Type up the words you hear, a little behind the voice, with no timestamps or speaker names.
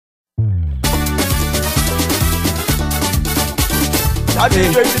I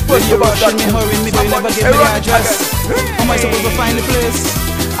did Hey, the when first you about rushing that. me, hurrying me, but you never give me the address. How am I supposed to find the place?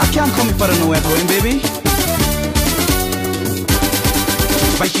 I can't come if I don't know where I'm going, baby.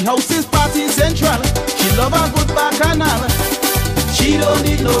 But she hosts this party central. She love a good bacchanal. She don't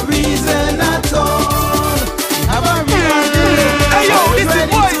need no reason at all. She have a real deal. Hey yo, this is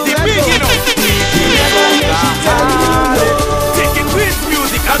boys, the big, you know. Taking great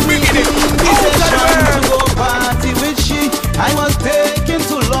music and bringing it out of the world. To go party with she. I was taking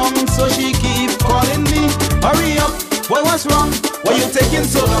too long, so she keep calling me. Hurry up, boy, what's wrong? Why you taking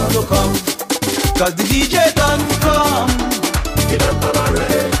so long to come? Cause the DJ done come.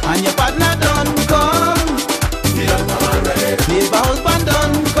 And your partner done come. Neighbor husband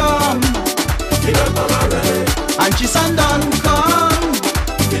done come. And she son done come.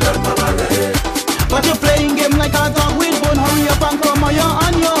 But you're playing game like a dog with bone. Hurry up and come, or you're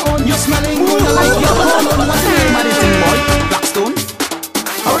on your own. You're smelling good like your own. What's the name of this thing, boy? Blackstone.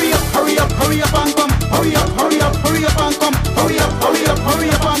 Hurry up, hurry up, hurry up and come. Hurry up, hurry up, hurry up and come. Hurry up, hurry up, hurry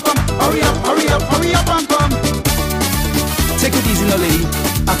up and come. Hurry up, hurry up, hurry up and come. Take it easy, no lady.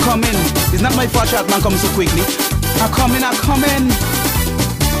 I come in. It's not my fault that man comes so quickly. I come in, I come in.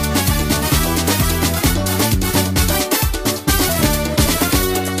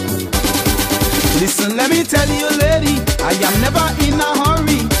 Listen, let me tell you, lady, I am never in a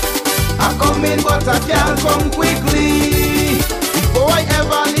hurry. I come in, but I can't come quickly. Before I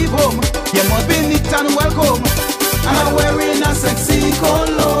ever leave home, you must be neat and welcome. And I'm wearing a sexy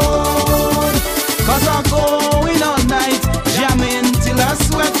cologne. Cause I'm going all night, jamming till I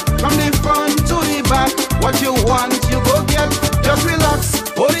sweat. From the front to the back, what you want, you go get. Just relax,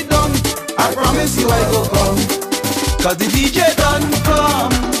 hold it down, I promise you I go come. Cause the DJ done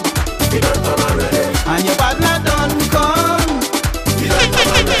come. And your partner done come. Your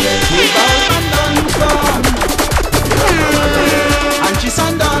husband done come. And she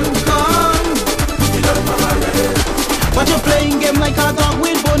son done come. But you're playing game like a dog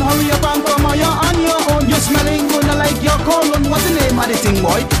with bone. Hurry up and come, or you're on your own. You're smelling good like your cologne. What's the name of the thing,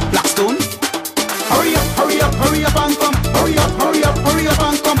 boy? Blackstone. Hurry up, hurry up, hurry up and come. Hurry up, hurry up, hurry up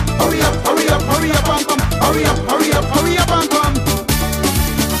and come. Hurry up, hurry up, hurry up and come. Hurry up, hurry up, hurry up and come.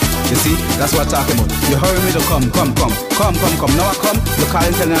 You see, that's what I'm talking about. You hurry me to come. Now I come, you're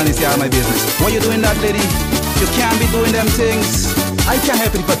calling, telling her this here my business. What you doing that, lady? You can't be doing them things. I can't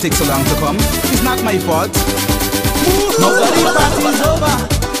help it if it takes so long to come. It's not my fault. Now that the party's over,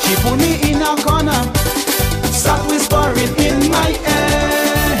 she put me in a corner. Start whispering in my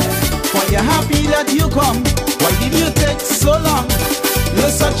ear. Why you happy that you come? Why did you take so long?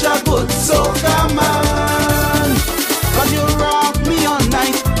 You're such a good soca man. Cause you rock me all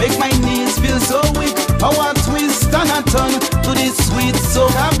night, make my knees feel so weak. How I twist and I turn to this sweet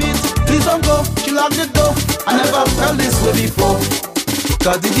soca beat. Please don't go, she locked the door. I never felt this way before.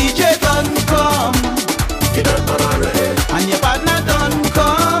 Cause the DJ done come. And your